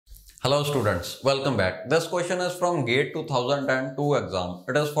Hello students, welcome back. This question is from GATE 2002 exam.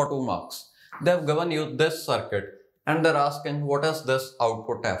 It is for 2 marks. They have given you this circuit and they're asking what is this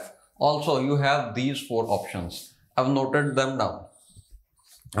output F. Also, you have these 4 options. I've noted them down.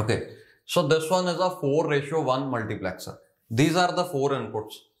 Okay, so this one is a 4:1 multiplexer. These are the 4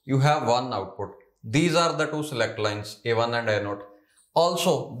 inputs. You have 1 output. These are the 2 select lines A1 and A0.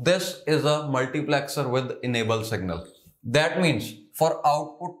 Also, this is a multiplexer with enable signal. That means for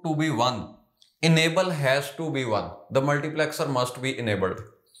output to be 1, enable has to be 1. The multiplexer must be enabled.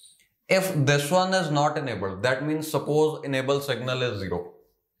 If this one is not enabled, that means suppose enable signal is 0.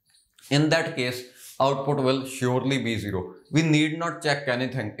 In that case, output will surely be 0. We need not check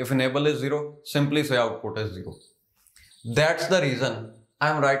anything. If enable is 0, simply say output is 0. That's the reason I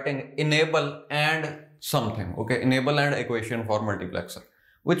am writing enable and something. Okay, enable and equation for multiplexer.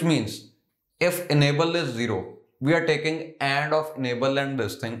 Which means if enable is 0, we are taking AND of enable and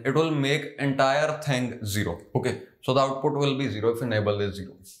this thing. It will make entire thing 0. Okay, so the output will be 0 if enable is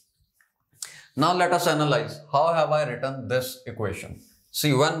 0. Now let us analyze how have I written this equation.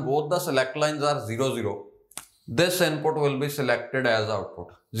 See, when both the select lines are 0, 0, this input will be selected as output.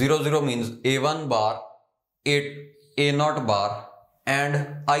 0, 0 means A1 bar, A0 bar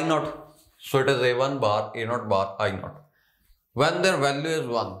and I0. So it is A1 bar, A0 bar, I0. When their value is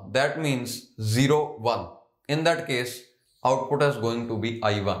 1, that means 0, 1. In that case, output is going to be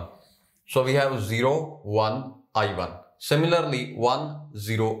I1. So we have 0, 1, I1. Similarly, 1,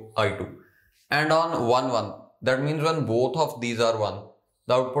 0, I2. And on 1, 1, that means when both of these are 1,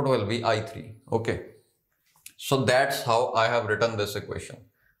 the output will be I3. Okay. So that's how I have written this equation.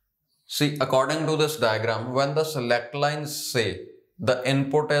 See, according to this diagram, when the select lines say the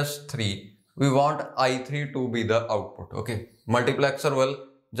input is 3, we want I3 to be the output. Okay. Multiplexer will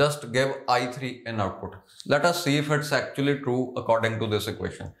just give I3 in output. Let us see if it's actually true according to this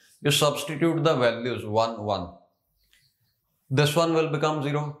equation. You substitute the values 1, 1. This one will become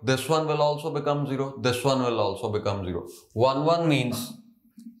 0. This one will also become 0. This one will also become 0. 1, 1 means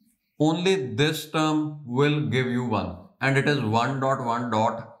only this term will give you 1. And it is 1 dot 1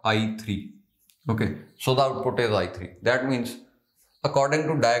 dot I3. Okay. So the output is I3. That means according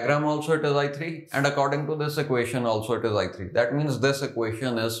to diagram also it is I3 and according to this equation also it is I3. That means this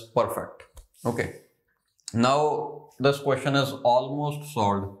equation is perfect. Okay. Now this question is almost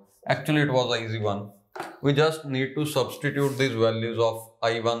solved. Actually it was an easy one. We just need to substitute these values of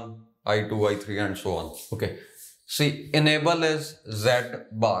I1, I2, I3 and so on. Okay. See, enable is Z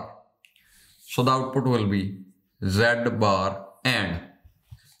bar. So the output will be Z bar and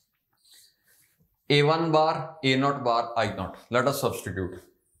A1 bar, A0 bar, I0. Let us substitute.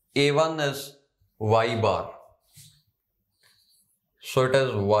 A1 is Y bar. So it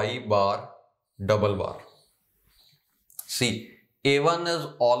is Y bar, double bar. See, A1 is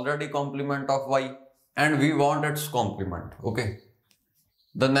already complement of Y and we want its complement. Okay.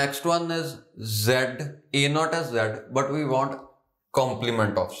 The next one is Z. A0 is Z, but we want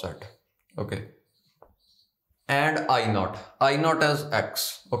complement of Z. Okay. And I0. I0 is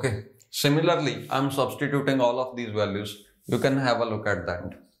X. Okay. Similarly, I am substituting all of these values. You can have a look at that.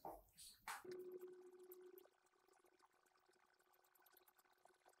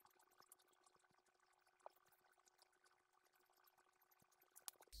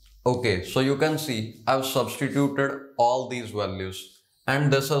 Okay, so you can see I have substituted all these values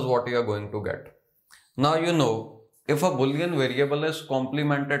and this is what you are going to get. Now you know if a Boolean variable is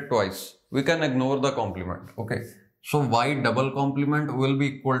complemented twice, we can ignore the complement. Okay. So y double complement will be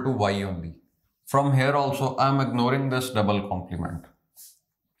equal to y only. From here also I am ignoring this double complement.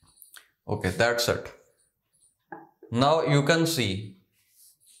 Okay, that's it. Now you can see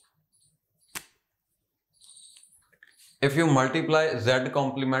if you multiply z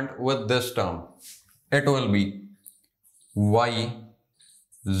complement with this term, it will be y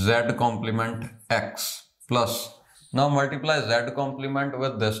z complement x plus. Now multiply z complement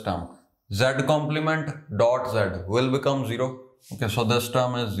with this term. Z complement dot z will become 0. Okay, so this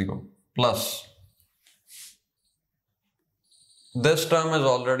term is 0 plus. This term is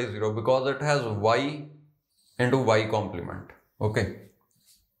already 0 because it has y into y complement. Okay.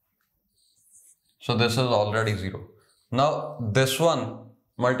 So this is already 0. Now this one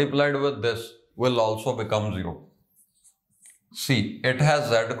multiplied with this will also become 0. See, it has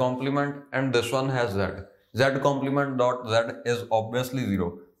z complement and this one has z. Z complement dot z is obviously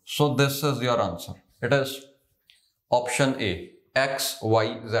 0. So this is your answer. It is option A, X,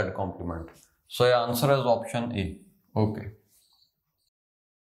 Y, Z complement. So your answer is option A. Okay.